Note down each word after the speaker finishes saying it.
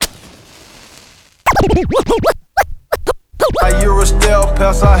You're a stealth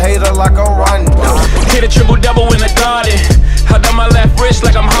pass, I hate her like a Rondo. Hit a triple-double in the garden. Held on my left wrist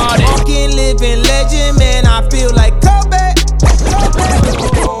like I'm Harden. Walking, living legend, man, I feel like Kobe.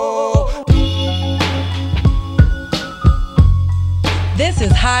 This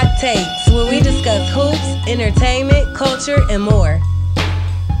is Hot Takes, where we discuss hoops, entertainment, culture, and more.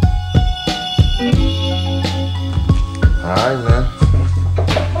 Alright, man.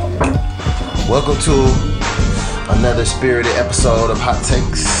 Welcome to another spirited episode of Hot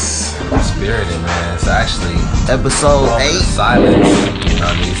Takes. Spirited, man. It's actually Episode 8. Silence,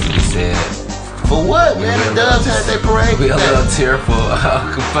 needs to be said. For what, man? The Dubs had their parade. We a little tearful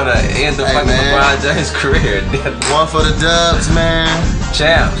for the end of fucking LeBron James' career. One for the Dubs, man.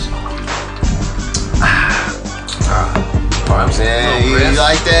 Champs. You know what I'm saying? You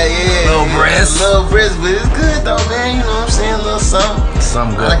like that? Yeah. Little brisk. Little brisk, but it's good though, man. You know what I'm saying? A little something.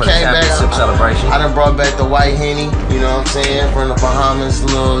 Something good for the championship celebration. I done brought back the white Henny, you know what I'm saying? From the Bahamas,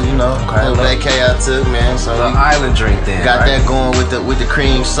 little vacay I took, man. So the island drink then. Got that going with the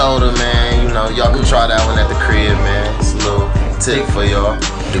cream soda, man. You know, y'all can try that one at the crib, man. It's a little tip for y'all.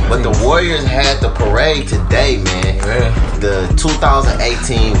 But the Warriors had the parade today, man. Yeah. The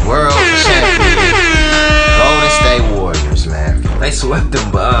 2018 World Champions. Golden State Warriors, man. They swept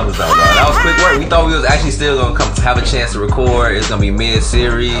them bums though, bro. That was quick work. We thought we was actually still gonna come have a chance to record. It's gonna be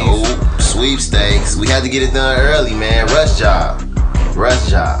mid-series. Oh, sweepstakes. We had to get it done early, man. Rush job.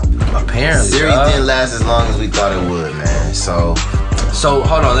 Apparently, series didn't last as long as we thought it would, man. So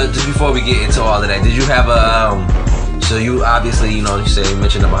hold on. Just before we get into all of that, did you have a So you obviously, you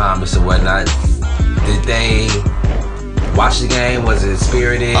mentioned the Bahamas and whatnot. Did they watch the game? Was it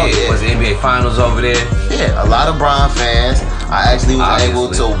spirited? Oh, yeah. Was the NBA Finals over there? Yeah, a lot of Bron fans. I actually was able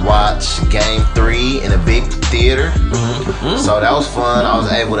to watch Game 3 in a big theater. So that was fun. I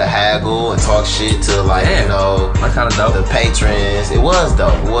was able to haggle and talk shit to that kind of dope. The patrons. It was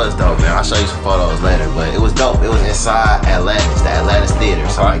dope, man. I'll show you some photos later, but it was dope. It was inside Atlantis, the Atlantis Theater.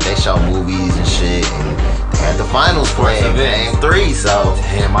 So they show movies and shit, and they had the finals playing Game 3. So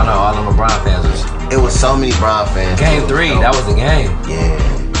damn, I know all them LeBron fans. It was so many Bron fans. Game 3, that was the game. Yeah.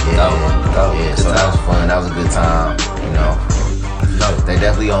 Dope. So that was fun. That was a good time. They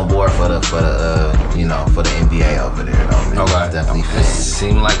definitely on board for the NBA over there, though, man. Okay. Definitely It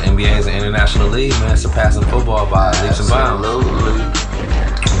seemed like NBA is an international league, man, surpassing football by leaps and bounds. Absolutely.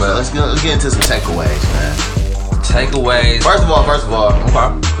 But let's get into some takeaways, man. Takeaways. First of all,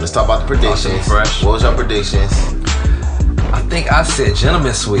 okay. Let's talk about the predictions. Fresh. What was your predictions? I think I said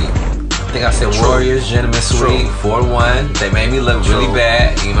gentleman sweep. I think I said Warriors, gentleman sweep, 4-1. They made me look really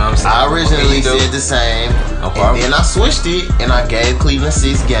bad, you know what I'm saying? I originally said the same, and then I switched it, and I gave Cleveland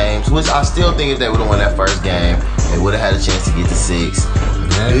 6 games, which I still think if they would have won that first game, they would have had a chance to get to 6.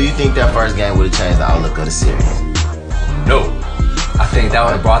 Yeah. Do you think that first game would have changed the outlook of the series? No. I think that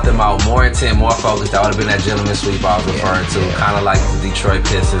would have brought them out more intent, more focused. That would have been that gentleman sweep I was referring to. Kind of like the Detroit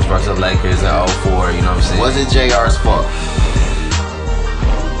Pistons versus the Lakers in 04, you know what I'm saying? Was it JR's fault?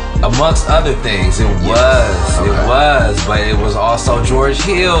 Amongst other things, it was, but it was also George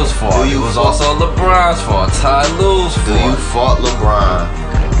Hill's fault. It was also LeBron's fault, Ty Lue's fault. Do you fault LeBron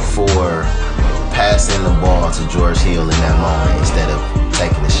for passing the ball to George Hill in that moment instead of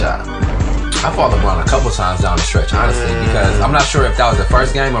taking the shot? I fought LeBron a couple times down the stretch, honestly, because I'm not sure if that was the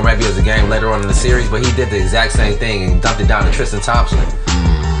first game or maybe it was a game later on in the series, but he did the exact same thing and dumped it down to Tristan Thompson.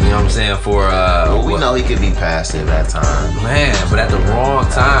 You know what I'm saying? We know he could be passive at times. Man, but at the wrong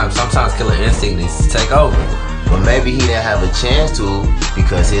time, sometimes killer instinct needs to take over. But maybe he didn't have a chance to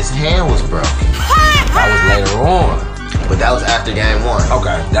because his hand was broken. That was later on. But that was after game 1.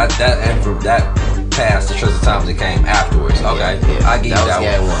 Okay, that pass to Tristan Thompson came afterwards. Okay, yeah. I give you that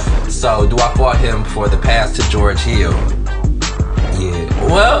game one. So, do I fault him for the pass to George Hill? Yeah.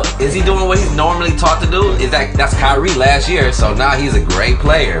 Well, is he doing what he's normally taught to do? That's Kyrie last year, so now he's a great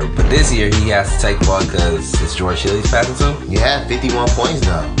player. But this year he has to take one because it's George Hill he's passing to. You had 51 points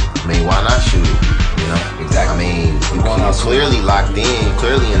though. I mean, why not shoot it? You know? Exactly. I mean, you clearly locked in,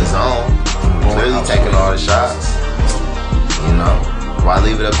 clearly in the zone, clearly taking all the shots. You know? Why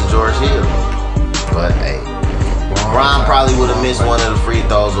leave it up to George Hill? But hey, Bron probably would have missed one of the free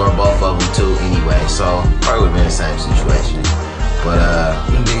throws or both of them too anyway, so probably would have been the same situation. But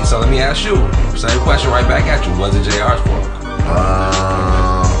indeed. So let me ask you, same question right back at you. Was it JR's fault?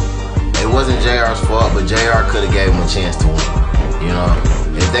 It wasn't JR's fault, but JR could have gave him a chance to win. You know,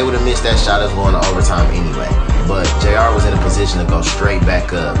 if they would have missed that shot, it was going to overtime anyway. But JR was in a position to go straight back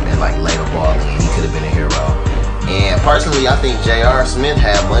up and lay the ball in. He could have been a hero. And personally, I think J.R. Smith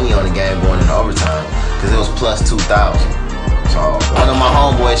had money on the game going into overtime because it was plus 2,000. So one of my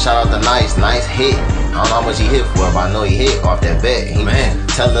homeboys, shout out to Nice hit. I don't know how much he hit for, but I know he hit off that bet. He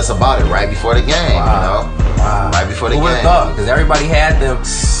telling us about it right before the game, Wow. Right before the Who would game. have thought? Because everybody had them.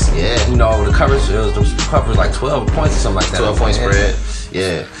 Yeah. You know, the coverage was like 12 points or something like that. 12-point spread.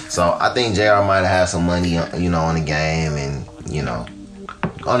 Yeah. So I think JR might have had some money, on the game, and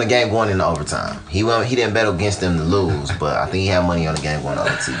on the game going into overtime. He didn't bet against them to lose, but I think he had money on the game going to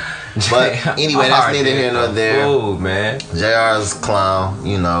OT. But anyway, that's neither here nor there. Ooh, man. JR's clown,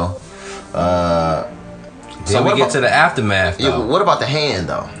 So we get to the aftermath, though. Yeah, what about the hand,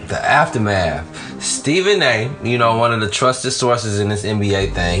 though? The aftermath. Stephen A., one of the trusted sources in this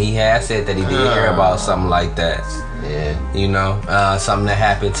NBA thing, he has said that he did hear about something like that. Yeah. Something that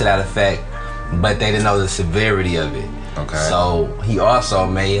happened to that effect, but they didn't know the severity of it. Okay. So he also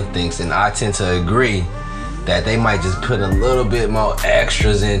thinks, and I tend to agree, that they might just put a little bit more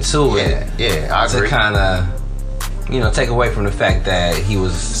extras into it. Yeah, I agree. To kind of, take away from the fact that he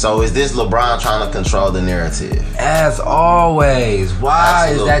was... So is this LeBron trying to control the narrative? As always. Why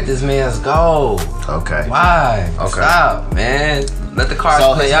Absolutely. is that this man's goal? Okay. Why? Okay. Stop, man. Let the cards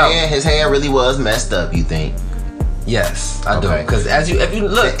play out. His hand really was messed up, you think? Yes, I do. Okay. Because if you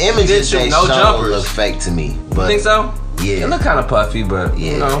look, The images he they didn't shoot no show jumpers. look fake to me. But You think so? Yeah. It look kind of puffy, but that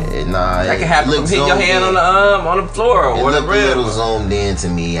can happen from hitting your hand on the floor or It looked a rim. little zoomed in to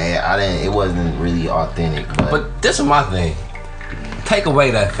me. I didn't. It wasn't really authentic. But this is my thing. Take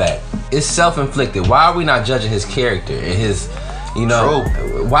away that fact. It's self-inflicted. Why are we not judging his character and his, True.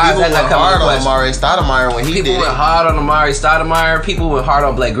 Why is People that not went coming hard to on question? Amari Stoudemire when he People did went it. hard on Amari Stoudemire. People went hard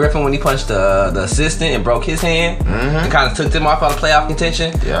on Blake Griffin when he punched the assistant and broke his hand. And kind of took them off out of playoff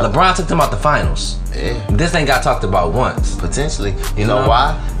contention. Yeah. LeBron took them out the finals. Yeah. This ain't got talked about once. Potentially. You know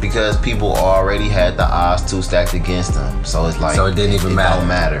why? Because people already had the odds too stacked against them. So it's like... So it didn't even matter. It don't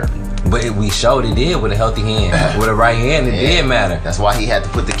matter. But we showed it did with a healthy hand. With a right hand, it did matter. That's why he had to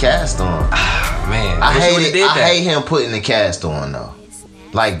put the cast on. Man, I I hate him putting the cast on, though.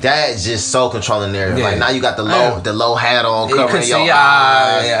 Like, that's just so controlling narrative. Yeah. Like, now you got the low hat on You covering can your see your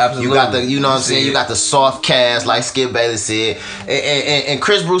eyes. eye. Yeah, absolutely. You got the, you know what I'm You saying? see You it. got the soft cast, like Skip Bayless said. And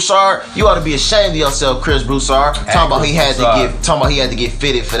Chris Broussard, you ought to be ashamed of yourself, Chris Broussard. Talking about he had to get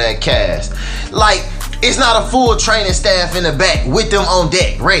fitted for that cast. Like, it's not a full training staff in the back with them on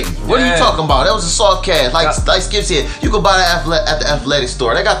deck, ready. What are you talking about? That was a soft cast. Like Skip said, you could buy that at the athletic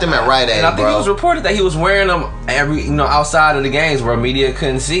store. They got them at Rite Aid, And I think bro. it was reported that he was wearing them outside of the games where media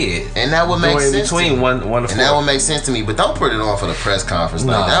couldn't see it. And that would make sense to between me. one to And four. that would make sense to me, but don't put it on for the press conference.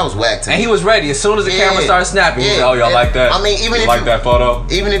 Like, that was whack to me. And he was ready as soon as the camera started snapping. He said, "Oh, y'all And, like that? I mean, even You if like that photo?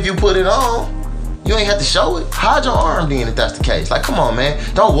 Even if you put it on, you ain't have to show it. Hide your arm then if that's the case. Like, come on, man.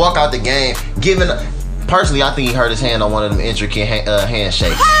 Don't walk out the game giving... Personally, I think he hurt his hand on one of them intricate handshakes.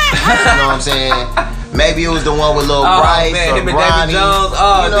 You know what I'm saying? Maybe it was the one with Lil Bryce man, or him and Bronny. David Jones.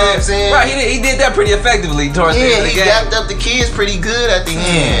 Oh, you know what I'm saying? Right, he did that pretty effectively towards the end Yeah, of the he game. dapped up the kids pretty good at the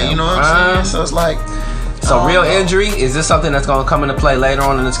end. You know what I'm saying? So it's like... So real no. injury, is this something that's going to come into play later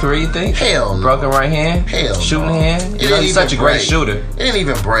on in his career, you think? Hell no. Broken right hand? Hell Shooting no. hand? It He's such a even great break. shooter. It didn't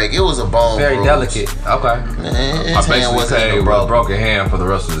even break. It was a bone Very bruise. delicate. Okay. Man, his I hand basically wasn't say even with a broke. broken hand for the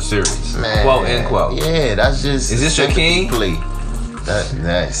rest of the series. Man, Quote, end quote. Yeah, that's just... Is this your sympathy king? plea.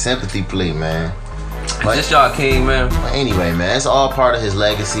 That sympathy plea, man. Is this y'all king, man? But anyway, man, it's all part of his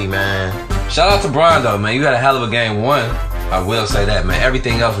legacy, man. Shout out to Bron, though, man. You had a hell of a game one. I will say that, man.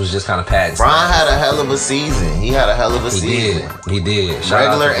 Everything else was just kind of padded. Brian had a hell of a season. He had a hell of a season. He did. Shout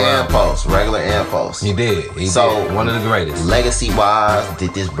out Regular to Bron. and post. He did. He So, did. One of the greatest. Legacy-wise,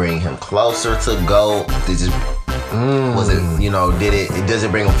 did this bring him closer to GOAT? Does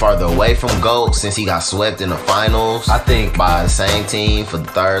it bring him farther away from GOAT since he got swept in the finals? I think by the same team for the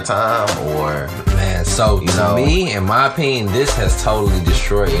third time, or man. So to me, in my opinion, this has totally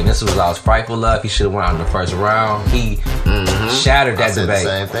destroyed. And this was what I was frightful of. He should have went out in the first round. He shattered that I said debate.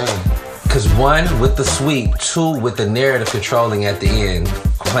 the same thing. Because one, with the sweep. Two, with the narrative controlling at the end,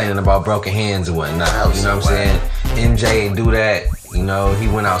 complaining about broken hands and whatnot. You know what I'm saying? MJ didn't do that. You know, he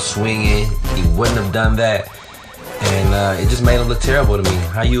went out swinging. He wouldn't have done that. And it just made him look terrible to me.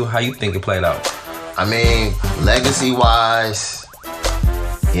 How you think it played out? I mean, legacy-wise,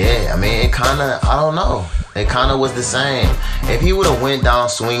 yeah. I mean, it kind of, I don't know. It kind of was the same. If he would have went down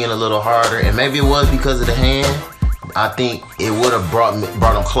swinging a little harder, and maybe it was because of the hand, I think it would have brought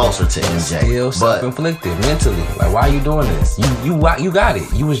him closer to MJ. Still self-inflicted mentally. Like, why are you doing this? You got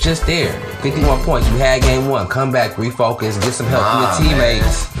it. You was just there. 51 points. You had game one. Come back, refocus, get some help from your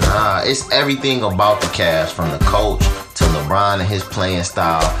teammates. Man. It's everything about the Cavs, from the coach to LeBron and his playing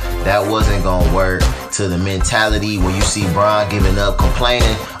style. That wasn't gonna work. To the mentality where you see Bron giving up,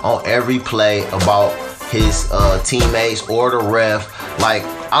 complaining on every play about his teammates or the ref. Like,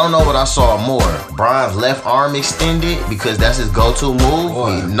 I don't know what I saw more. Bron's left arm extended because that's his go-to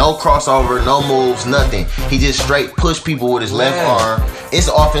move. No crossover, no moves, nothing. He just straight push people with his left arm. It's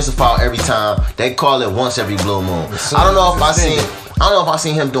an offensive foul every time. They call it once every blue moon. I don't know if I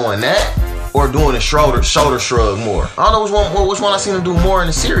seen him doing that or doing a shoulder shrug more. I don't know which one I seen him do more in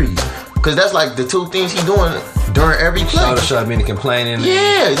the series. Cause that's like the two things he doing during every play. Shoulder shrug meaning complaining.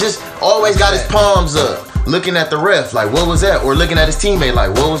 Yeah, just always got his palms up. Looking at the ref, like, what was that? Or looking at his teammate,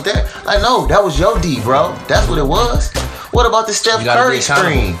 like, what was that? Like, no, that was your D, bro. That's what it was. What about the Steph Curry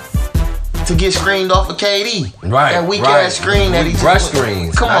screen? To get screened off of KD. Right. That weak ass screen that he brush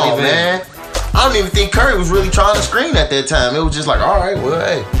screens. Come on, man. I don't even think Curry was really trying to screen at that time. It was just like, all right, well,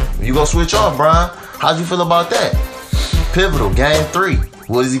 hey, you gonna switch off, Brian. How'd you feel about that? Pivotal, game 3.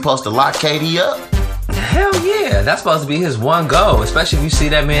 What is he supposed to lock KD up? Hell yeah, that's supposed to be his one goal. Especially if you see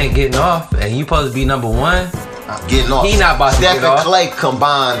that man getting off and you supposed to be number 1. Getting off. He not about to get off. Steph and Klay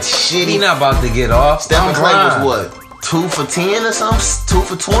combined shitty. He not about to get off. Steph and Klay was what? 2 for 10 or something? 2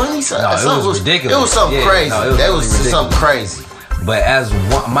 for 20? No, it was ridiculous. It was something crazy. No, that was something crazy. But as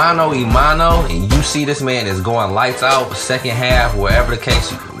mano y mano, and you see this man is going lights out, second half, wherever the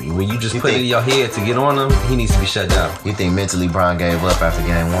case, when you just put it in your head to get on him, he needs to be shut down. You think mentally Bron gave up after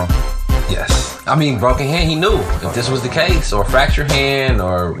game 1? Yes. I mean, broken hand, he knew. If this was the case, or fractured hand,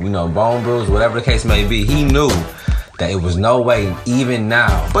 or, bone bruise, whatever the case may be, he knew that it was no way, even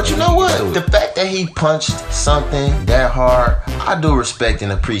now. But you know what? The fact that he punched something that hard, I do respect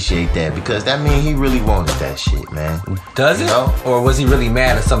and appreciate that, because that means he really wanted that shit, man. Does it? Or was he really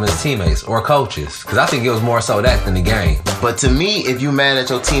mad at some of his teammates or coaches? Because I think it was more so that than the game. But to me, if you mad at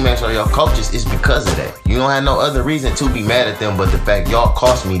your teammates or your coaches, it's because of that. You don't have no other reason to be mad at them but the fact y'all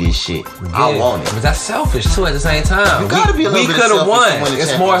cost me this shit. Yeah, I want it. But that's selfish too at the same time. You gotta be a little bit selfish. We could have won.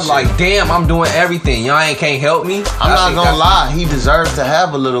 It's more like, damn, I'm doing everything. Y'all can't help me. I'm not gonna lie, he deserves to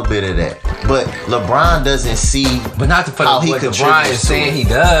have a little bit of that. But LeBron doesn't see but not to how he what LeBron is saying he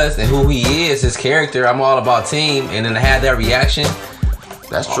does and who he is, his character. I'm all about team, and then to have that reaction.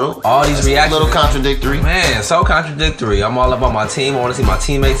 That's true. All these reactions. A little contradictory. Man, so contradictory. I'm all about my team. I want to see my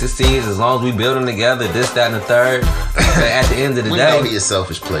teammates succeed as long as we building together, this, that, and the third. At the end of the day. We know he a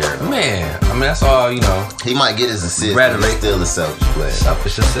selfish player. Man, I mean, that's all, He might get his assist, but he's still a selfish player.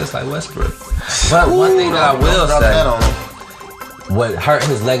 Selfish assist like Westbrook. But one thing that I will say, what hurt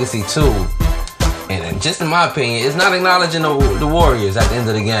his legacy too, and just in my opinion, it's not acknowledging the Warriors at the end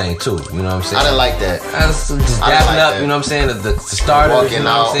of the game too. You know what I'm saying? I didn't like that. That's just dapping up. You know what I'm saying? The starters. Walking you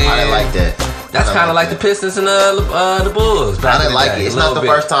know what I'm saying? I didn't like that. That's kind of like the Pistons and the Bulls. I didn't like it. It's not the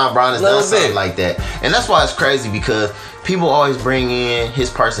first time Bron has done something like that, and that's why it's crazy because people always bring in his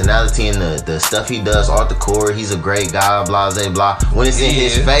personality and the stuff he does off the court. He's a great guy, blah blah blah. When it's in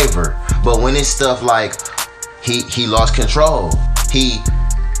his favor, but when it's stuff like he lost control, he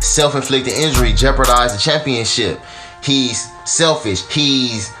self-inflicted injury, jeopardized the championship. He's selfish.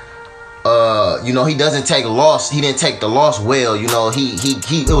 He's he doesn't take loss. He didn't take the loss well. He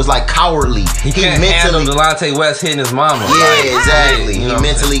it was like cowardly. He can't handle Delonte West hitting his mama. Yeah, exactly. He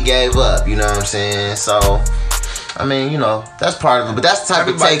mentally gave up. You know what I'm saying? So, I mean, that's part of it. But that's the type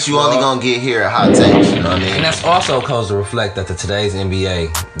of takes you only gonna get here at Hot Takes. You know what I mean? And that's also goes to reflect that today's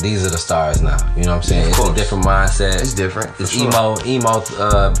NBA, these are the stars now. You know what I'm saying? It's a different mindset. It's different. It's emo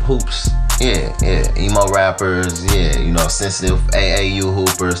hoops. Yeah. Emo rappers. Yeah, sensitive AAU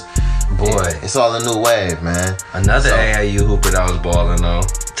hoopers. Boy, it's all a new wave, man. Another AAU hooper that was balling on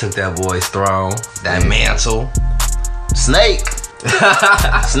took that boy's throne, that mantle. Snake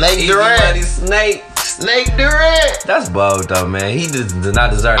Durant. Snake Durant. That's bold though, man. He does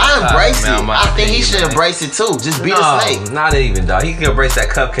not deserve. I embrace it. I think he should embrace it too. Just be the snake. Not even dog. He can embrace that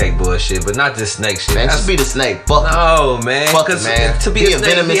cupcake bullshit, but not this snake shit. Man, just be the snake. Fuck no, man. Fuck it, man. To be a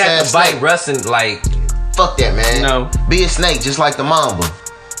snake, he had to bite Russ and like. Fuck that, man. Be a snake just like the Mamba.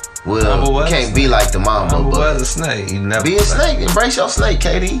 Well, you can't be like the Mamba, but was a snake. You never be a snake. Embrace your snake,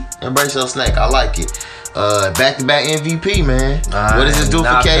 KD. Embrace your snake. I like it. Back-to-back MVP, man. What does this do for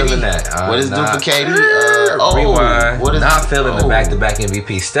KD? What does this do for KD? Rewind. What is not feeling the back-to-back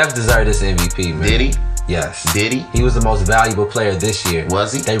MVP. Steph deserved this MVP, man. Did he? Yes. Did he? He was the most valuable player this year.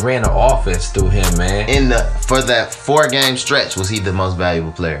 Was he? They ran the offense through him, man. For that 4-game stretch, was he the most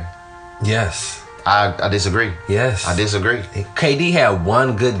valuable player? Yes. I disagree. Yes. I disagree. KD had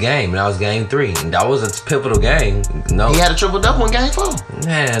one good game, and that was game 3. And that was a pivotal game. No. He had a triple-double in game 4.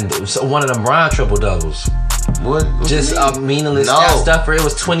 Man, so one of them Bron triple-doubles. What just meaningless stuff for it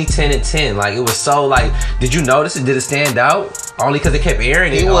was 20, 10, and 10. Like, it was so like, did you notice it? Did it stand out? Only because they kept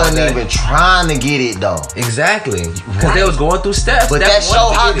airing it. He all wasn't day. even trying to get it though. Exactly. Because they was going through Steph. But Steph that show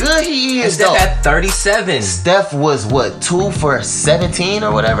wanted to how get it. good he And is Steph though. had 37. Steph was what, 2 for 17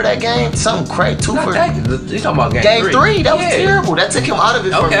 or whatever that game? Something crazy. 2 Not for that, you talking about game game 3? 3. That was Yeah. terrible. That took him out of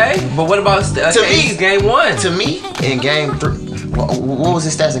it for me. Okay, but what about KD's game 1? To me, in game 3, what was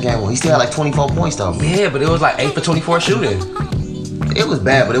his stats in game 1? He still had like 24 points though. Yeah, but it was like 8 for 24 shooting. It was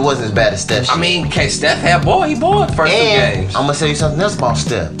bad, but it wasn't as bad as Steph. I mean, Steph had ball. He balled first 2 and games. I'm gonna tell you something else about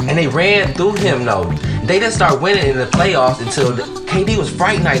Steph. And they ran through him, though. They didn't start winning in the playoffs until KD was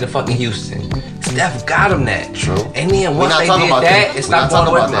Fright Night in fucking Houston. Steph got him that. True. And then We're once not they talking did about that, that. it We're stopped not going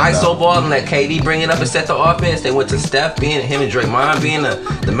talking with about that, ISO ball and let KD bring it up and set the offense. They went to Steph being him and Draymond being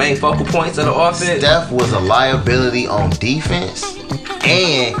the main focal points of the offense. Steph was a liability on defense,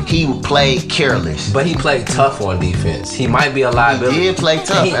 and he played careless. But he played tough on defense. He might be a liability. He did play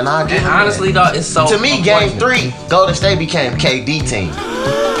tough, and I'll give him that. honestly, though, it's so. To me, game unfortunate. 3, Golden State became KD team.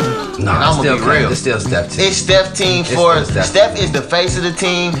 Nah, And I'ma it's still be real. It's still Steph team. It's Steph team It's for Steph. Steph is the face of the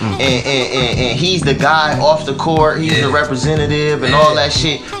team, and he's the guy off the court. He's Yeah. the representative and Yeah. all that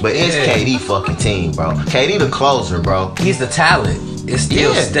shit. But it's Yeah. KD fucking team, bro. KD the closer, bro. He's the talent. It's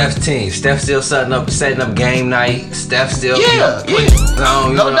still Yeah. Steph's team. Steph still setting up game night. Steph still Yeah, putting yeah.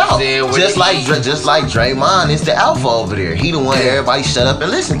 on, you know what I'm saying? Where Just they- just like Draymond is the alpha over there. He the one Yeah. everybody shut up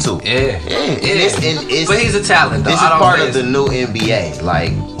and listen to. Yeah. Yeah. And it's, But he's a talent, though. this is I don't part say of the new NBA.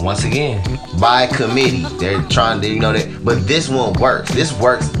 Like, once again. by committee, they're trying to, you know that. But this one works. This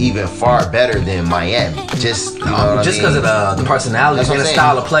works even far better than Miami. Just you know what I Just mean? because of the personality That's what and I'm the saying.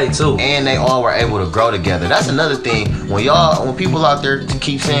 style of play too. And they all were able to grow together. That's another thing. When people out there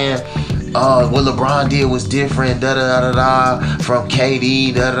keep saying, what LeBron did was different, da da da da da, from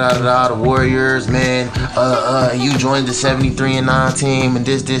KD, da da da da, the Warriors, man. You joined the 73-9 team and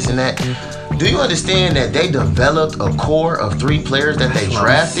this and that. Do you understand that they developed a core of 3 players that they That's what I'm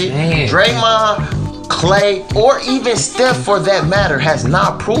drafted? saying. Draymond, Clay, or even Steph for that matter, has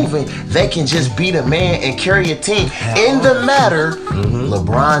not proven they can just be the man and carry a team. In the matter,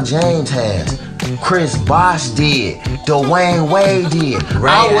 LeBron James has. Chris Bosh did. Dwayne Wade did.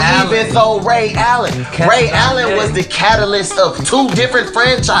 I will Allen. even throw Ray Allen. Ray Allen was the catalyst of 2 different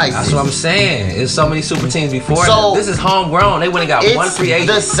franchises. That's what I'm saying. There's so many super teams before. So, this is homegrown. They went and got it's one free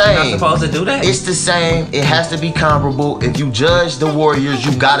agent. the same. You're not supposed to do that. It's the same. It has to be comparable. If you judge the Warriors,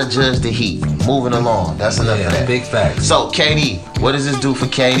 you gotta judge the Heat. Moving along. That's enough of that. Big facts. So KD, what does this do for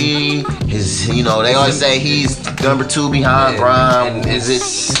KD? They always say he's number 2 behind Bron. And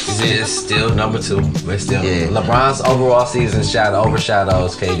it's still number 2. But still, Yeah. LeBron's overall season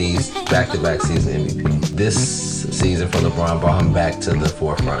overshadows KD's back-to-back season MVP. This season for LeBron brought him back to the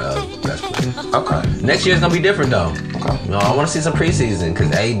forefront of best player. Okay. Next year's gonna be different though. Okay. You know, I want to see some preseason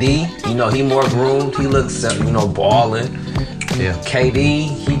because AD, he more groomed. He looks, balling. Yeah. KD,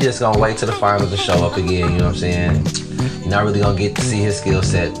 he just gonna wait till the finals to show up again. You know what I'm saying? You're not really gonna get to see his skill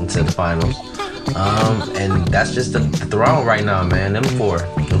set until the finals. And that's just the throne right now, man. Them four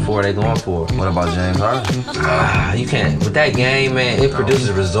they going for. What about James Harden? You can't with that game, man. It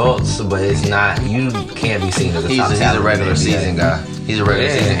produces results, but it's not. You can't be seen as a top He's a talent regular in the NBA. season guy. He's a regular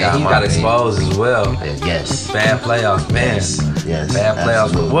season guy. And he in my got opinion. exposed as well. Yes. Bad playoffs, man. Yes. Bad playoffs.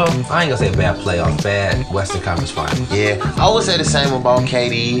 Absolutely. Well, I ain't gonna say bad playoffs. Bad Western Conference Finals. Yeah, I would say the same about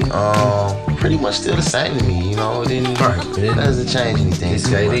KD. Pretty much still the same to me. It didn't. Right. It didn't. Doesn't change anything It's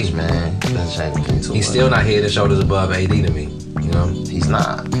too KD. much, man. Doesn't change anything too He's much. still not head and shoulders above AD to me. He's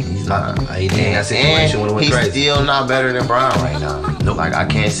not. He's not. AD in that situation would've went he's crazy. still not better than Brown right now. Nope. Like, I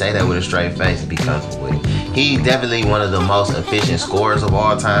can't say that with a straight face and be comfortable with it. He's definitely one of the most efficient scorers of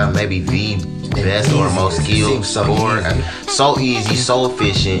all time. Maybe the best or most It skilled seems so scorer. easy. So easy, so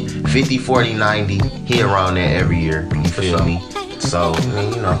efficient. 50, 40, 90. He around there every year. You feel sure. me? So,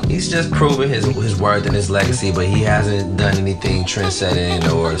 He's just proving his worth and his legacy, but he hasn't done anything trend-setting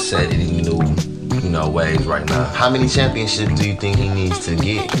or set any new, waves right now. how many championships do you think he needs to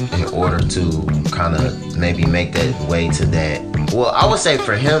get in order to kind of maybe make that way to that? Well, I would say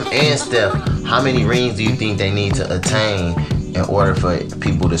for him and Steph, how many rings do you think they need to attain in order for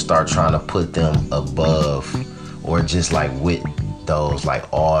people to start trying to put them above or just like with those like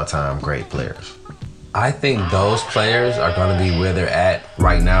all-time great players? I think those players are going to be where they're at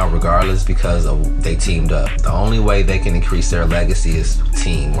right now regardless because they teamed up. The only way they can increase their legacy is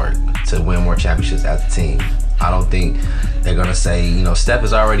teamwork to win more championships as a team. I don't think they're going to say, Steph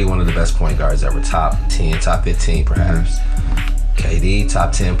is already one of the best point guards ever, top 10, top 15 perhaps. KD,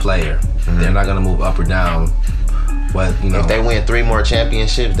 top 10 player. They're not going to move up or down. But, If they win 3 more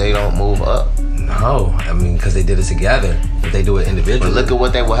championships, they don't move up. No, because they did it together. If they do it individually. But look at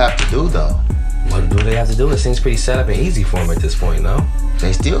what they will have to do though. What do they have to do? It seems pretty set up and easy for them at this point, no?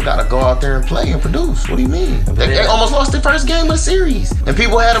 They still gotta go out there and play and produce. What do you mean? They almost lost their first game of the series, and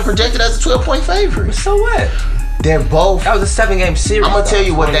people had them projected as a 12-point favorite. So what? They're both. That was a 7-game series. I'm gonna tell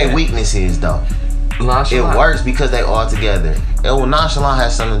you what their weakness is, though. Nonchalant. It works because they all together. Nonchalant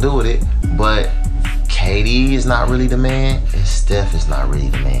has something to do with it, but KD is not really the man, and Steph is not really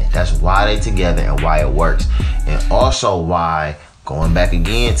the man. That's why they together and why it works, and also why. Going back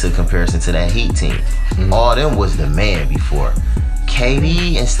again to comparison to that Heat team, all them was the man before.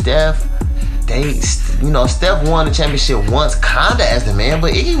 KD and Steph, Steph won the championship once, kinda as the man,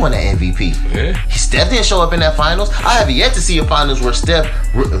 but Iggy won the MVP. Yeah. Steph didn't show up in that finals. I have yet to see a finals where Steph,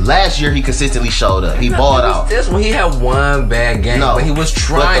 last year he consistently showed up. He balled out. This one, he had one bad game, but he was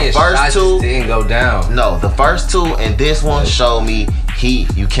trying. But the first two just didn't go down. No, the first two and this one showed me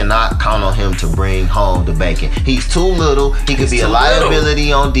you cannot count on him to bring home the bacon. He's too little. He could be a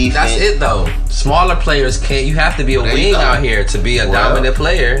liability on defense. That's it though. Smaller players can't. You have to be a wing out here to be a dominant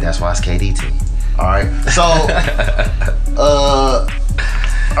player. That's why it's KD team. All right. So,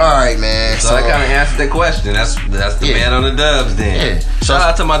 all right, man. So I kind of answered that question. That's the man on the Dubs then. Yeah. Shout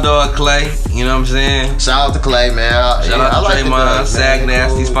out to my dog Clay. You know what I'm saying? Shout out to Clay, man. Shout out to Draymond, Sag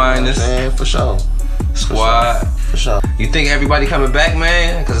Nasty's finest. Man, for sure. Squad. For sure. You think everybody coming back,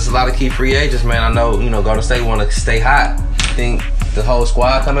 man? Because there's a lot of key free agents, man. I know, Golden State want to stay hot. You think the whole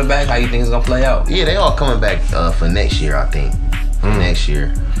squad coming back? How you think it's going to play out? Yeah, they all coming back for next year, I think. Next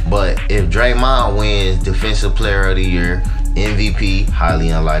year. But if Draymond wins Defensive Player of the Year, MVP, highly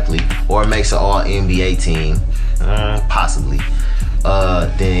unlikely, or makes an All-NBA team, possibly,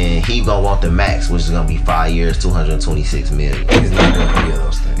 then he gonna want the max, which is gonna be 5 years, $226 million. He's not gonna be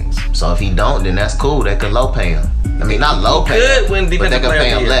those things. So if he don't, then that's cool. They could low pay him. I mean, not low pay him, win but they could pay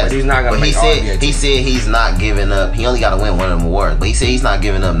him less. But he's not gonna. He said he's not giving up. He only got to win one of them awards, but he said he's not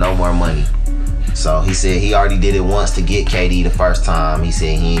giving up no more money. So he said he already did it once to get KD the first time. He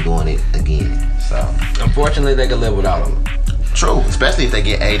said he ain't doing it again. So unfortunately, they can live without him. True, especially if they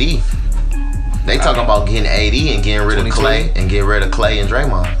get AD. They talking about getting AD and getting rid of Clay and getting rid of Clay and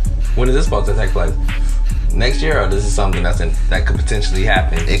Draymond. When is this supposed to take place? Next year, or this is something that could potentially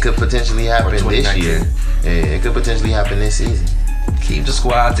happen? It could potentially happen this year. Yeah, it could potentially happen this season. Keep the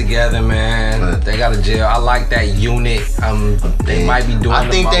squad together, man. But they got a jail. I like that unit. They might be doing. I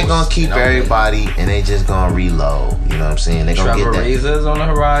think they're gonna keep everybody, and they just gonna reload. You know what I'm saying? They gonna Trevor get that. Ariza's on the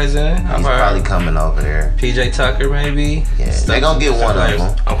horizon. He's probably coming over there. PJ Tucker, maybe. Yeah, they gonna get one of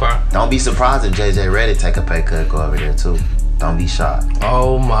them. Okay. Don't be surprised if JJ Redick take a pay cut, go over there too. Don't be shocked.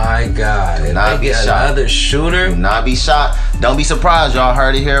 Oh my God! Do not be shocked. Another shooter. Do not be shocked. Don't be surprised. Y'all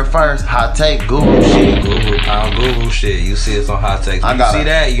heard it here first. Hot take, Guru shit. Guru shit. You see it's on Hot Takes. When you see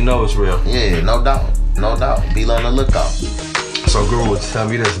that, you know it's real. Yeah, no doubt. No doubt. Be on the lookout. So Guru, tell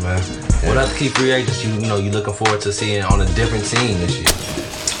me this, man. Yeah. What other key free agents you looking forward to seeing on a different team this year?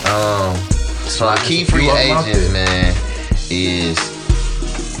 So our key free agents, man, is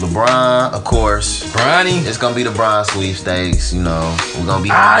LeBron, of course. Bronny. It's gonna be the Bron sweepstakes. We're gonna be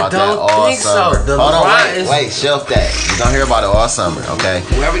hearing about that all summer. So. Hold on, wait, shelf that. We're gonna hear about it all summer, okay?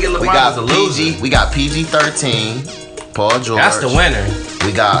 Whoever get LeBron is a loser. We got PG-13, Paul George. That's the winner.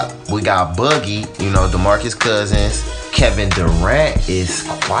 We got Boogie, DeMarcus Cousins. Kevin Durant is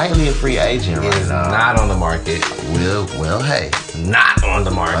quietly a free agent right now. Not on the market. Well, hey. Not on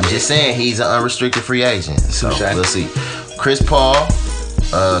the market. I'm just saying he's an unrestricted free agent. So we'll see. Chris Paul.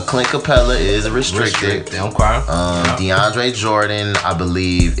 Clint Capella is a restricted. DeAndre Jordan, I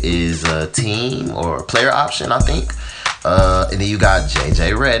believe, is a team or a player option, I think. And then you got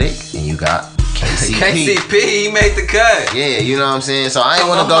JJ Redick, and you got KCP. He made the cut. Yeah, you know what I'm saying? So I ain't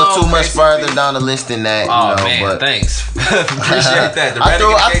want to go too much further down the list than that. Man, thanks. Appreciate that. I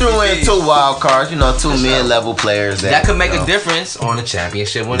threw in 2 wild cards, 2 mid-level players. That could make a difference on a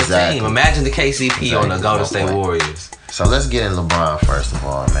championship winning team. Imagine the KCP on the Golden State Warriors. So let's get in LeBron first of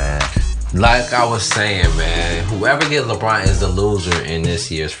all, man. Like I was saying, man, whoever gets LeBron is the loser in this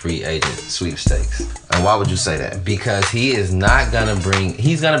year's free agent sweepstakes. And why would you say that? Because he's gonna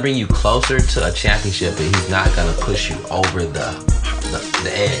bring you closer to a championship, but he's not gonna push you over the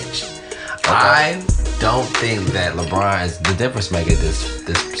edge. Okay. I don't think that LeBron is the difference maker this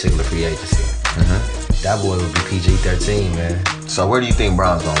particular free agency. Mm-hmm. That boy would be PG-13, man. So where do you think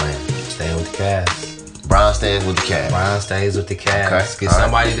Bron's gonna land? Staying with the Cavs. Bron stays with the Cavs. Bron stays with the Cavs. Okay. Get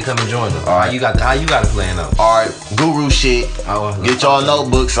somebody to come and join them. All right. How you got it playing out? All right, Guru shit. Get y'all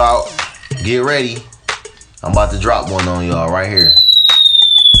notebooks out. Get ready. I'm about to drop one on y'all right here.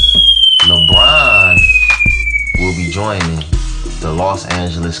 LeBron will be joining the Los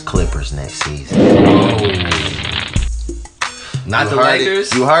Angeles Clippers next season. Not the heard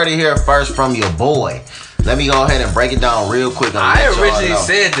Lakers. You heard it here first from your boy. Let me go ahead and break it down real quick. I originally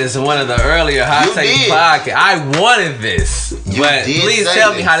said this in one of the earlier Hot Takes podcasts. I wanted this. But please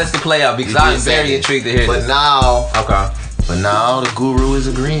tell me how this can play out because I'm very intrigued to hear this. But now, okay. The guru is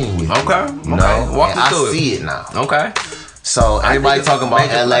agreeing with you. Okay. You know? Walk me through I see it now. Okay. So everybody talking about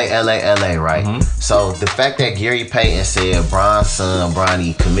LA, right? Mm-hmm. So the fact that Gary Payton said Bron's son,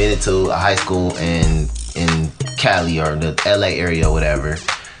 Bronny, committed to a high school in Cali or the LA area or whatever,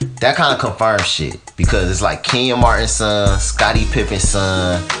 that kind of confirms shit. Because it's like Kenyon Martin's son, Scottie Pippen's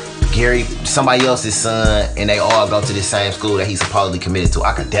son, Gary, somebody else's son, and they all go to the same school that he's supposedly committed to.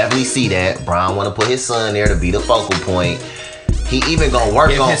 I could definitely see that. Bron want to put his son there to be the focal point. He even gonna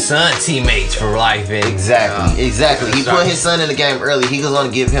work on his son teammates for life. Exactly. He put his son in the game early. He was gonna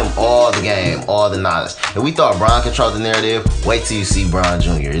give him all the game, all the knowledge. If we thought Bron controlled the narrative, wait till you see Bron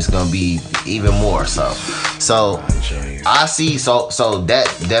Jr. It's gonna be even more so. I see. So that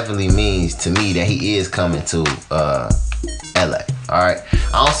definitely means to me that he is coming to LA. All right.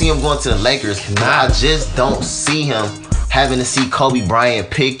 I don't see him going to the Lakers. I just don't see him having to see Kobe Bryant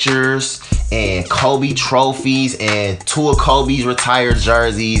pictures and Kobe trophies and two of Kobe's retired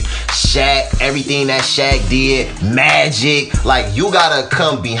jerseys, Shaq, everything that Shaq did, Magic. Like, you gotta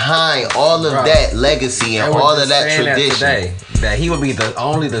come behind all of that legacy and all of that tradition. That he would be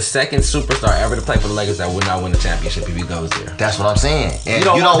only the second superstar ever to play for the Lakers that would not win the championship if he goes there. That's what I'm saying. And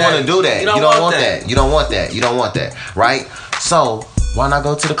you don't want to do that. You don't want that. You don't want that. Right? So why not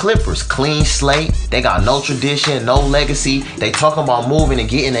go to the Clippers? Clean slate. They got no tradition, no legacy. They talking about moving and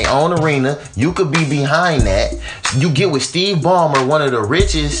getting their own arena. You could be behind that. You get with Steve Ballmer, one of the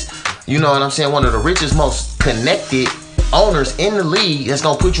richest, you know what I'm saying, one of the richest, most connected owners in the league that's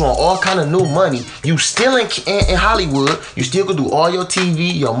gonna put you on all kind of new money. You still in Hollywood. You still can do all your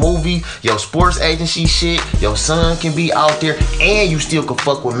TV, your movie, your sports agency shit. Your son can be out there, and you still can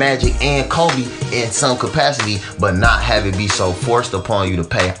fuck with Magic and Kobe in some capacity, but not have it be so forced upon you to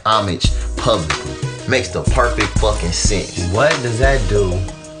pay homage publicly. Makes the perfect fucking sense. What does that do?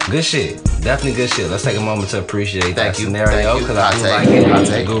 Good shit. Definitely good shit. Let's take a moment to appreciate that scenario because I do like it. I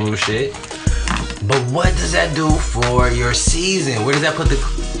take guru shit. But what does that do for your season? Where does that put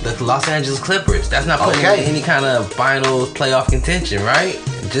the Los Angeles Clippers? That's not putting in any kind of finals playoff contention, right?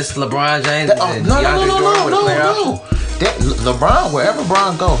 Just LeBron James and DeAndre Jordan with a player option? LeBron, wherever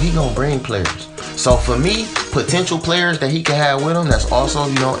Bron go, he gonna bring players. So for me, potential players that he can have with him that's also,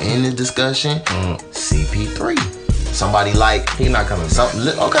 in the discussion, CP3. Somebody like... He's not coming back.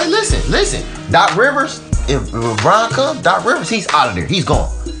 Okay, listen. Doc Rivers, if LeBron comes, Doc Rivers, he's out of there. He's gone.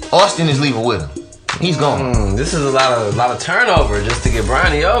 Austin is leaving with him. He's gone. This is a lot of turnover just to get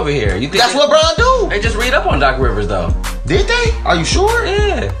Bronny over here. You think that's what Bron do? They just read up on Doc Rivers though. Did they? Are you sure?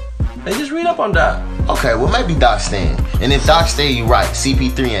 Yeah. They just read up on Doc. Okay, well maybe Doc staying. And if Doc stay, you right.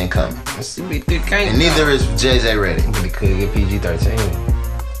 CP3 ain't coming. CP3 can't. And neither is JJ Redick. But he could get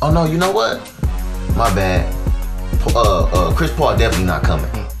PG-13. Oh no, you know what? My bad. Chris Paul definitely not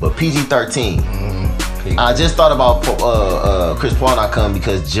coming. But PG-13. I just thought about Chris Paul not coming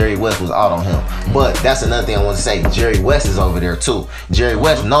because Jerry West was out on him. But that's another thing I want to say. Jerry West is over there too. Jerry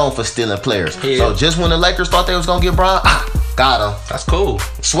West known for stealing players. Yeah. So just when the Lakers thought they was going to get Bron, got him. That's cool.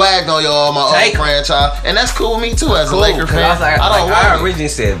 Swagged on y'all, my old franchise. And that's cool with me too as a Laker fan. I originally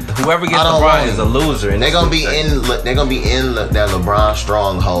said whoever gets LeBron is a loser. They're gonna be in that LeBron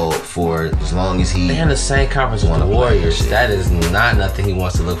stronghold for as long as he. They're in the same conference with the Warriors. That is not nothing he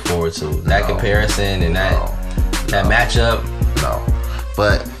wants to look forward to. That comparison and that matchup. No.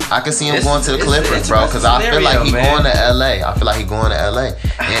 But I can see him going to the Clippers, bro, because I feel like he's going to LA.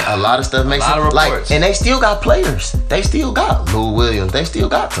 And a lot of stuff makes it like, and they still got players. They still got Lou Williams. They still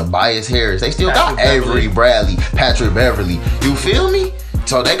got Tobias Harris. They still got Avery Bradley, Patrick Beverly. You feel me?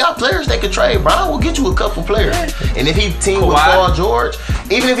 So they got players they could trade. Bron will get you a couple players. And if he teamed with Paul George,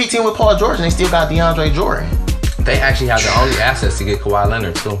 even if he teamed with Paul George, and they still got DeAndre Jordan. They actually have the only assets to get Kawhi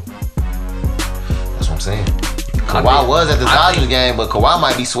Leonard too. That's what I'm saying. Kawhi was at the Dodgers game, but Kawhi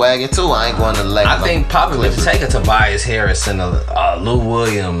might be swagging too. I ain't going to the Lakers. I think Popovich would take a Tobias Harris and a Lou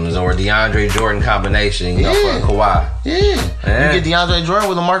Williams or DeAndre Jordan combination, for Kawhi. Yeah. You get DeAndre Jordan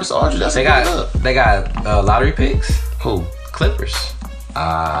with LaMarcus Aldridge. That's they got lottery picks. Who? Clippers.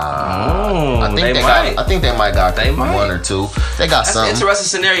 I think they might got one or two. They got something. That's an interesting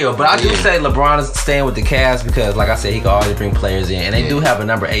scenario, but I do say LeBron is staying with the Cavs because, like I said, he can always bring players in, and they do have a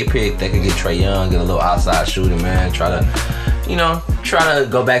number 8 pick that could get Trae Young, get a little outside shooting, man. Try to, try to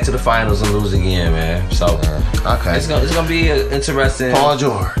go back to the finals and lose again, man. So Okay. it's gonna be interesting. Paul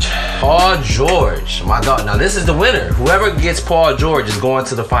George. Paul George, my dog. Now this is the winner. Whoever gets Paul George is going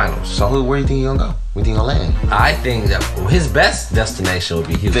to the finals. So where do you think he gonna go? Where do you think he gonna land? I think that his best destination would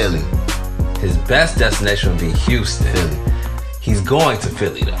be Houston. Philly. His best destination would be Houston. Philly. He's going to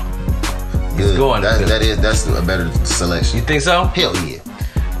Philly though. He's going to Philly. That's a better selection. You think so? Hell yeah.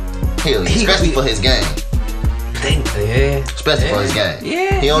 Especially for his game. Especially for his game.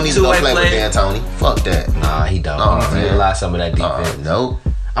 Yeah. He don't need to go play with D'Antoni. Fuck that. Nah, he don't. Oh, He needs to man. rely some of that defense. Nope.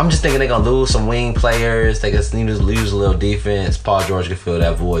 I'm just thinking they're gonna lose some wing players. They just need to lose a little defense. Paul George can fill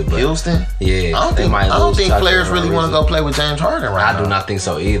that void. But Houston? yeah, I don't think players really want to go play with James Harden right now. I do not think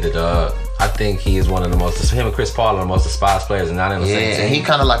so either, dog. I think he is one of the most. Him and Chris Paul are the most despised players, and not in the same team. Yeah, and he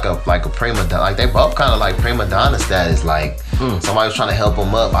kind of like a prima donna. Like they both kind of like prima donna status. Like somebody was trying to help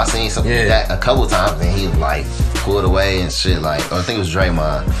him up. I seen something like that a couple times, and he was like pulled away and shit. Like, or I think it was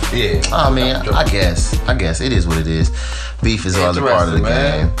Draymond. Yeah. Oh man, I guess it is what it is. Beef is all a part of the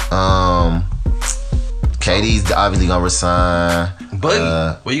game. KD's obviously gonna resign.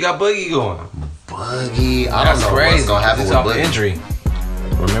 Boogie, where you got Boogie going? Boogie, I don't know what's gonna happen with Boogie. Injury.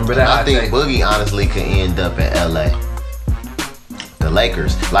 Remember that? I think Boogie honestly could end up in LA. The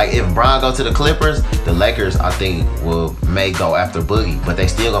Lakers. Like if Bron go to the Clippers, the Lakers I think may go after Boogie, but they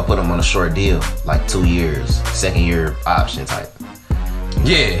still gonna put him on a short deal, like 2 years, second year option type.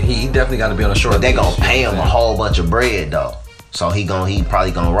 Yeah, he definitely got to be on a short. But they gonna pay him a whole bunch of bread though, so he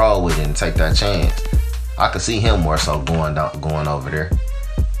probably gonna roll with it and take that chance. I could see him more so going over there.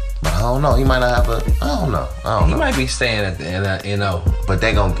 But I don't know. He might not have I don't know. He might be staying at the NO. But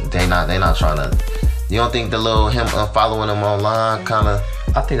they not trying to. You don't think the little him unfollowing him online kind of?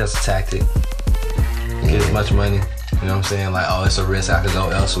 I think that's a tactic. Get as much money. You know what I'm saying? Like, oh, it's a risk. I could go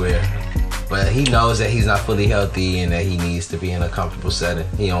elsewhere. But he knows that he's not fully healthy and that he needs to be in a comfortable setting.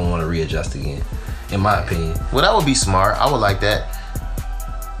 He don't want to readjust again, in my opinion. Well, that would be smart. I would like that.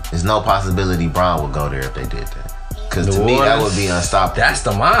 There's no possibility Bron would go there if they did that. Because to me, that would be unstoppable. That's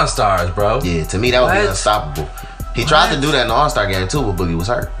the Monstars, bro. Yeah, to me, that would be unstoppable. He tried to do that in the All-Star game, too, but Boogie was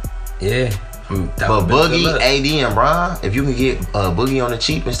hurt. Yeah. But Boogie, AD, and Bron, if you can get Boogie on the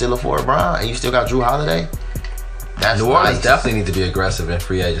cheap and still afford Bron, and you still got Drew Holiday, that's New Orleans nice. definitely need to be aggressive in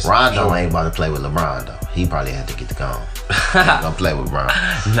free agency. Rondo ain't about to play with LeBron, though. He probably had to get the gone. Gonna play with Bron.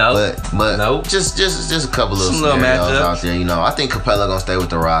 No. But nope. just a couple of Some little scenarios matchups out there. You know, I think Capella gonna stay with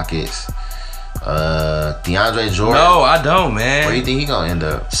the Rockets. DeAndre Jordan. No, I don't, man. Where do you think he gonna end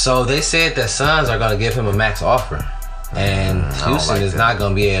up? So they said that Suns are gonna give him a max offer, and Houston is not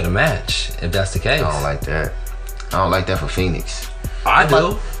gonna be able to match if that's the case. I don't like that. I don't like that for Phoenix. I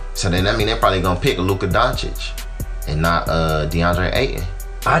do. So then that mean they're probably gonna pick Luka Doncic and not DeAndre Ayton.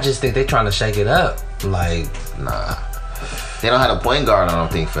 I just think they're trying to shake it up. Like, nah, they don't have a point guard. I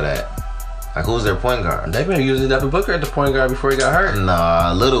don't think for that. Like, who's their point guard? They've been using Devin Booker at the point guard before he got hurt.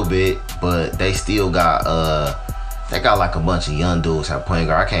 Nah, a little bit, but they still got they got like a bunch of young dudes at point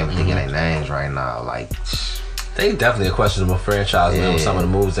guard. I can't even think of their names right now. Like, they definitely a questionable franchise man, with some of the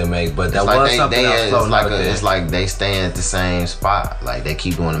moves they make, but that was something that was floating out there. It's like they stay at the same spot. Like they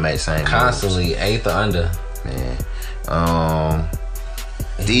keep doing the same constantly moves. 8th or under. Man,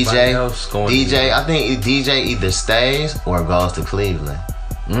 DJ. I think DJ either stays or goes to Cleveland.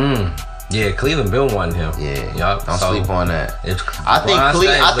 Yeah, Cleveland been wanting him. Yeah, yup. Don't sleep on that.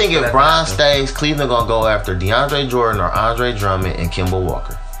 I think if Bron stays, Cleveland gonna go after DeAndre Jordan or Andre Drummond and Kemba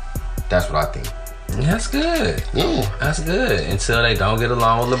Walker. That's what I think. That's good. Yeah, that's good. Until they don't get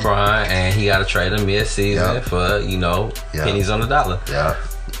along with LeBron and he got to trade him mid-season for pennies on the dollar. Yeah.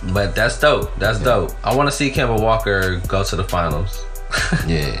 But that's dope. That's dope. I want to see Kemba Walker go to the finals.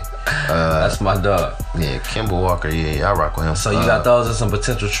 Yeah. That's my dog. Yeah, Kemba Walker. Yeah, I rock with him. So you got those as some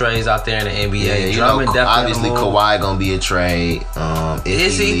potential trades out there in the NBA. Yeah, you Drummond know, obviously definitely Kawhi gonna be a trade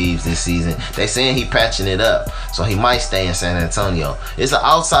if he leaves this season. They saying he patching it up, so he might stay in San Antonio. It's an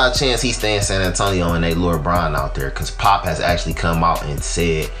outside chance he stay in San Antonio and they lure LeBron out there, because Pop has actually come out and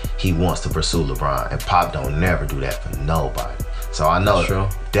said he wants to pursue LeBron, and Pop don't never do that for nobody. So I know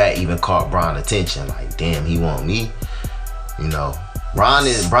that even caught Bron attention. Like, damn, he want me. You know, Pop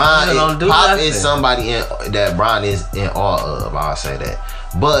is somebody that Bron is in awe of. I'll say that,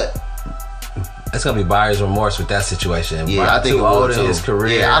 but it's gonna be buyer's remorse with that situation. Yeah, Bron I think too old in his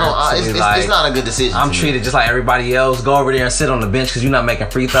career. Yeah, it's not a good decision. I'm treated just like everybody else. Go over there and sit on the bench because you're not making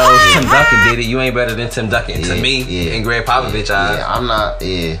free throws. Tim Duncan did it. You ain't better than Tim Duncan to me and Greg Popovich. I'm not.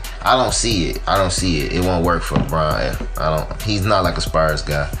 Yeah, I don't see it. It won't work for Bron. He's not like a Spurs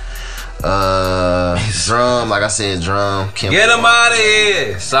guy. Drum, like I said, Drum. Kim Get him Porter, out of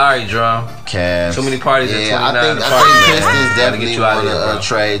here. Sorry, Drum. Cavs. Too many parties at 29. I think Pistons definitely want to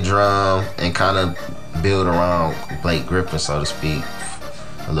trade Drum and kind of build around Blake Griffin, so to speak,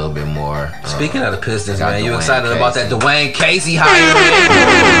 a little bit more. Speaking of the Pistons, got man, you Dwayne excited about that Casey. Dwayne Casey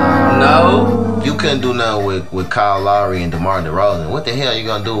hire? No. You couldn't do nothing with Kyle Lowry and DeMar DeRozan. What the hell are you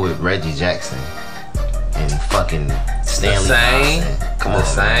gonna do with Reggie Jackson and fucking Stanley Johnson? Come on, The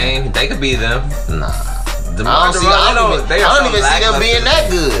same. man. They could be them. Nah. DeMar DeRozan, I don't even see them being lackluster. that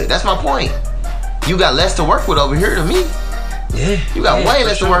good. That's my point. You got less to work with over here than me. Yeah. You got way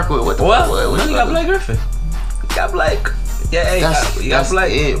less to work with. What the Well, what you got Blake Griffin. You got Blake. Yeah, hey, you got That's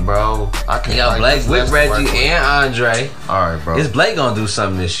Blake. it, bro. I can't. You got Blake with Reggie and Andre. All right, bro. Is Blake gonna do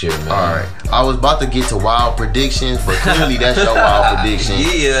something this year, man? All right. I was about to get to wild predictions, but clearly that's your wild prediction.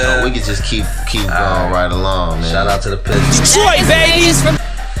 Yeah. So we can just keep going right along, man. Shout out to the Pistons. Detroit, baby.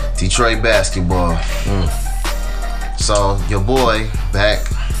 Detroit basketball. So your boy back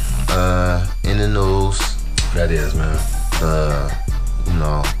in the news. That is, man. The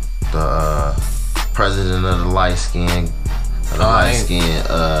president of the light skin. I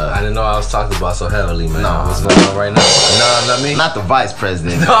didn't know I was talking about so heavily, man. Nah. What's going on right now? No, not me. Not the vice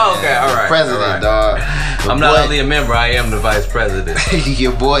president. Oh, okay, all right. President, all right. dog. I'm not only a member, I am the vice president.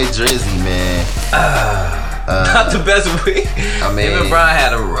 Your boy Drizzy, man. Not the best week. I mean, him and Brian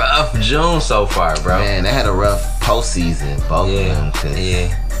had a rough June so far, bro. Man, they had a rough postseason, both of them. Yeah.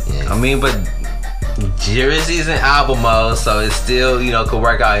 I mean, but Drizzy's in album mode, so it still, could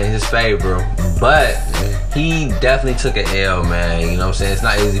work out in his favor. But he definitely took an L, man. You know what I'm saying? It's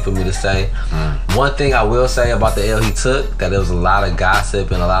not easy for me to say. One thing I will say about the L he took, that there was a lot of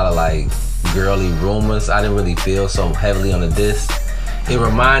gossip and a lot of girly rumors. I didn't really feel so heavily on the diss. It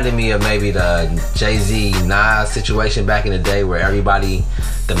reminded me of maybe the Jay-Z Nas situation back in the day, where everybody,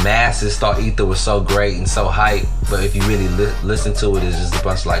 the masses, thought Ether was so great and so hype, but if you really listen to it, it's just a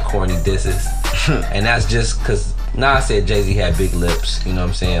bunch of corny disses. And that's just because Nas said Jay-Z had big lips, you know what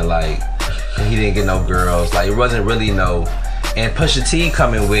I'm saying? He didn't get no girls. It wasn't really no. And Pusha T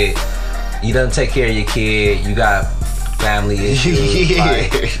coming with, you done take care of your kid, you got family issues.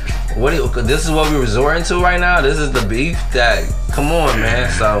 This is what we're resorting to right now? This is the beef come on, man.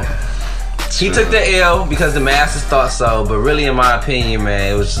 So he took the L because the masses thought so, but really, in my opinion,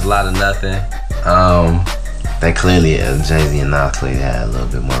 man, it was just a lot of nothing. They clearly, Jay-Z and Nas clearly had a little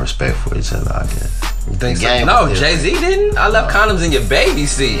bit more respect for each other, I guess. You think so? No, Jay-Z didn't. I left condoms in your baby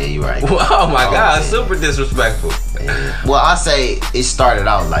seat. Yeah, you're right. Oh my God, man. super disrespectful. Yeah. Well, I say it started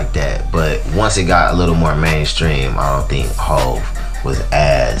out like that, but once it got a little more mainstream, I don't think Hov was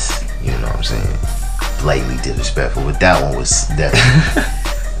as, you know what I'm saying, blatantly disrespectful. But that one was definitely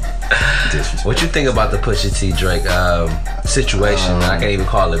disrespectful. What you think about the Pusha T Drake situation? I can't even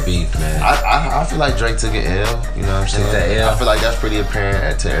call it beef, man. I feel like Drake took an L, you know what I'm saying? Took that L? I feel like that's pretty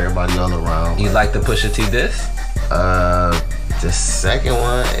apparent to everybody all around. You like the Pusha T diss? The second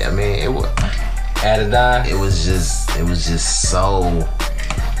one, I mean, it was just so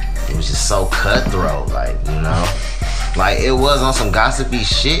cutthroat, it was on some gossipy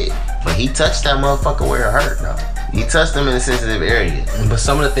shit, but he touched that motherfucker where it hurt, though. He touched him in a sensitive area. But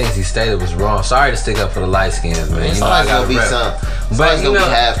some of the things he stated was wrong. Sorry to stick up for the light skins, man. It's always gonna be gonna be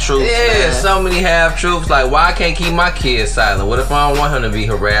half truths. Yeah, man. so many half truths. Why I can't keep my kids silent? What if I don't want him to be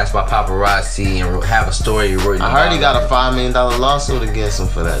harassed by paparazzi and have a story written? I heard he got a $5 million lawsuit against him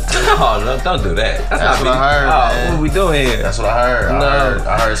for that. Oh no, don't do that. That's what I heard. Man. What are we doing here? That's what I heard.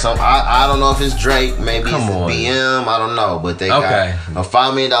 I heard some. I don't know if it's Drake, maybe it's BM. I don't know, but they got a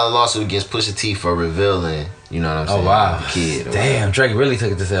 $5 million lawsuit against Pusha T for revealing. You know what I'm saying? Oh wow, the kid. Damn, Drake really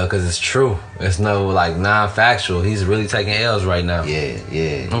took it to L because it's true. It's no non-factual. He's really taking L's right now. Yeah,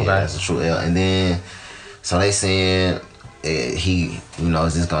 Okay. that's a true L. And then, so they saying he,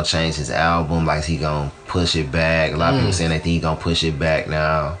 is this gonna change his album? Like, he gonna push it back? A lot of people saying they think he gonna push it back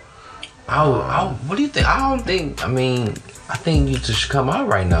now. What do you think? I think you just should come out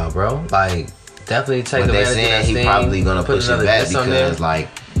right now, bro. Definitely take advantage of that. But they saying he probably gonna push it back because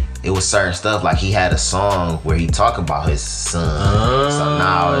it was certain stuff, he had a song where he talk about his son. So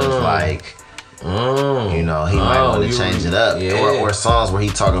now it's he might want to change it up. Yeah. Or songs where he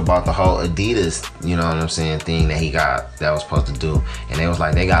talk about the whole Adidas, you know what I'm saying, thing that he got, that was supposed to do. And they was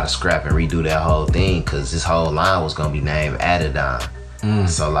they got to scrap and redo that whole thing because this whole line was going to be named Adidon.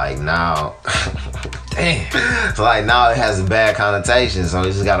 So now, damn. So now it has a bad connotation. So he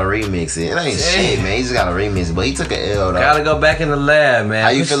just got to remix it. It ain't shit, man. He just got to remix it. But he took an L though. Gotta go back in the lab, man.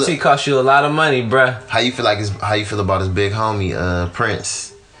 How you feel? It cost you a lot of money, bruh. How you feel about his big homie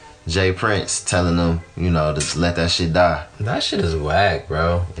Prince? Jay Prince telling them, you know, to let that shit die. That shit is whack,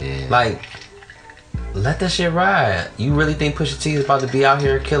 bro. Yeah. Like, let that shit ride. You really think Pusha T is about to be out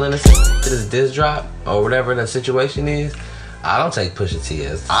here killing us to this diss drop or whatever the situation is? I don't take Pusha T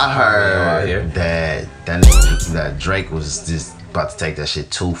as I out here. heard that Drake was just about to take that shit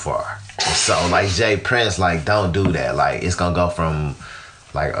too far. So like Jay Prince, like, don't do that. Like, it's gonna go from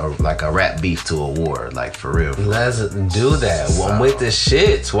like a rap beef to a war, like, for real. Let's do that. Well, I'm with the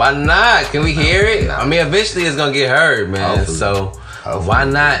shits. Why not? Can we hear it? I mean, eventually it's gonna get heard, man. Hopefully. So why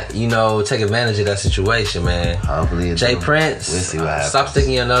not, you know, take advantage of that situation, man? Hopefully it Jay do. Prince, We'll see what happens. stop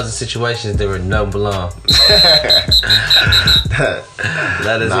sticking your nose in situations that where don't belong.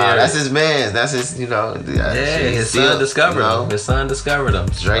 Let us hear that's it. his man. That's his, you know. Yeah, his son discovered him. him. His son discovered him.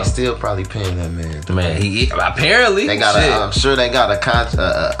 Drake still probably paying that man. Man, he apparently They got shit. I'm sure they got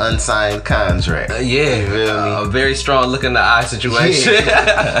a unsigned contract. Yeah, You feel me? a very strong look in the eye situation.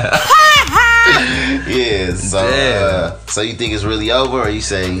 Yeah, so Damn. so you think it's really over, or you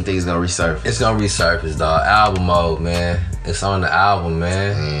say you think it's gonna resurface? It's gonna resurface, dog. Album mode, man. It's on the album,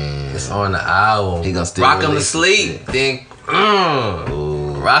 man. It's on the album. He gonna still rock him to release sleep. Then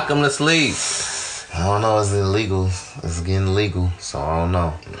rock him to sleep. I don't know. It's illegal. It's getting legal, so I don't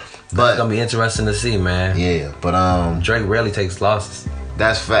know. It's But gonna be interesting to see, man. yeah, but Drake rarely takes losses.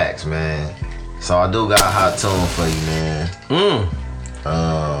 that's facts, man. So I do got a hot tune for you, man.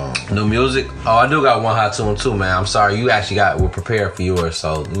 New music. Oh, I do got one hot tune too, man. I'm sorry, you actually we're prepared for yours,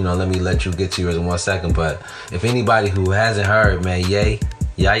 so you know, let me let you get to yours in 1 second. But if anybody who hasn't heard, man,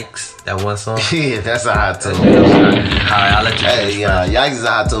 Yikes, that one song. Yeah, that's a hot tune. Alright, I'll let you finish. Hey, yeah, Yikes is a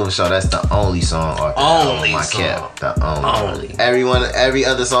hot tune for sure. That's the only song. Only my song. cap. The only. Only. Every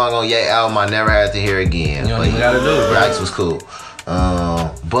other song on Ye album, I never had to hear again. You don't But even gotta do it, bro. Yikes was cool.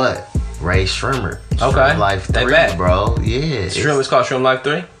 But Ray Shrimmer. Okay. Shrimmer Life They 3, back. bro. Yeah. Shrimp is called Shrimp Life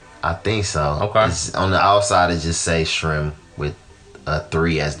 3? I think so. Okay. It's, on the outside, it just say Shrimp with a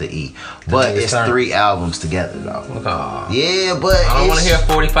 3 as the E. But nigga's it's turn. 3 albums together, though. Aw. Yeah, but I don't want to hear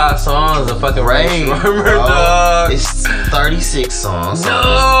 45 songs of fucking Ray Ray, Shrimmer, bro. dog. It's 36 songs. No,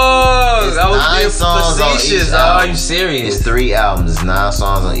 It's I was 9 being songs on facetious. each Are album. you serious? It's 3 albums. It's 9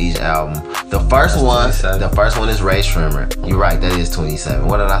 songs on each album. The first That's one, 27. the first one is Ray Shrimmer. You're right. That is 27.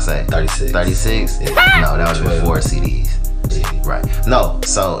 What did I say? 36. 36. No, that was 12. before CDs. Yeah, right. No,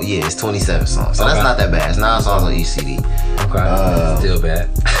 so yeah, it's 27 songs. So Okay. that's not that bad. It's 9 songs on each CD. Okay. Still bad.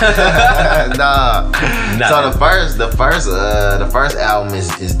 Nah. So Not the first album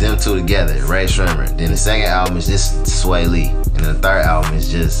is them two together, Ray Shrimmer. Then the second album is just Sway Lee, and then the third album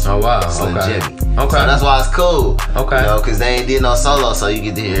is just Oh, wow. Slim Okay. Jimmy. Okay. So that's why it's cool. Okay. You know, because they ain't did no solo, so you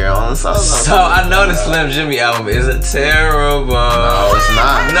get to hear it on the solo. So I know the Slim Jimmy album isn't terrible. No, it's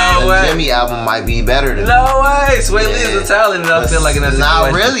not. No the way. Jimmy album might be better than No way. Sway Lee Yeah. is a talent, and I feel like in that not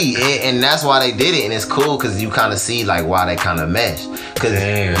situation. really, and that's why they did it, and it's cool because you kind of see like why they kind of mesh. Because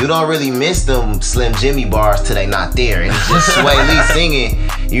Damn. you don't really miss them Slim Jimmy bars till they not there, and it's just Sway Lee singing.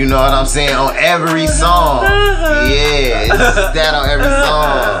 You know what I'm saying, on every song. Yeah, it's that on every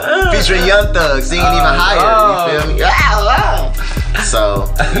song, featuring Young Thug singing even higher. You feel me? So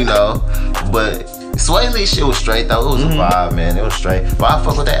you know, but Sway Lee shit was straight though. It was a vibe, man. It was straight. But I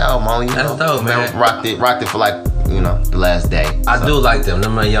fuck with that album only. You That's know, dope, man. Rocked it for like, you know, the last day. I So, do like them.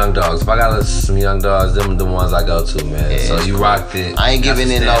 Them are young dogs. If I got some young dogs, them the ones I go to, man. Yeah, so it's you cool. rocked it. I ain't That's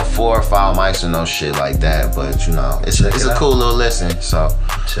giving a it no stamp. 4 or 5 mics or no shit like that, but you know, it's Check it a out. cool little listen. So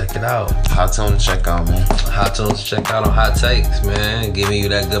Check it out. hot tune to check out, man. Hot tunes to check out on Hot Takes, man. Giving you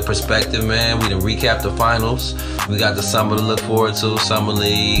that good perspective, man. We done recap the finals. We got the summer to look forward to, summer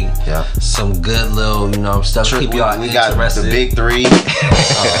league. Yeah. Some good little, you know, stuff to keep y'all We got interested. the big 3.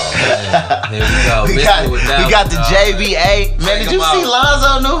 Oh, man. Here we go. we Mixing with got Dallas, the dog. JBA. Man, Check did you 'em see out.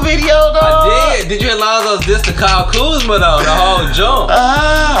 Lonzo new video, dog? I did. Did you hear Lonzo's diss to Kyle Kuzma, though? The whole jump.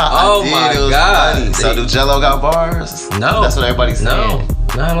 I Oh, did. my It was God. funny. So do Jello got bars? No. That's what everybody's saying.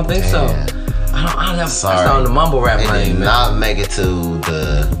 No, I don't think so. Damn. I don't have Sorry. It's on the mumble rap It lane, did man. not make it to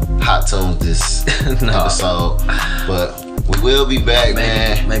the hot tunes this No. episode, but we will be back,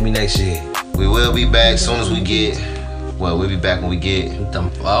 man. Maybe next year. We will be back as soon as we get. Well, we'll be back when we get.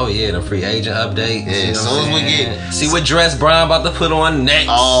 The free agent update. Yeah, as soon as we get. See what dress Brian about to put on next.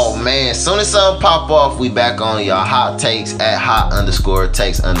 Oh man, as soon as something pop off, we back on y'all hot takes at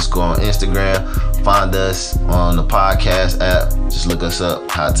hot_takes_ on Instagram. Find us on the podcast app. Just look us up,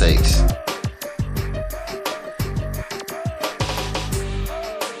 Hot Takes.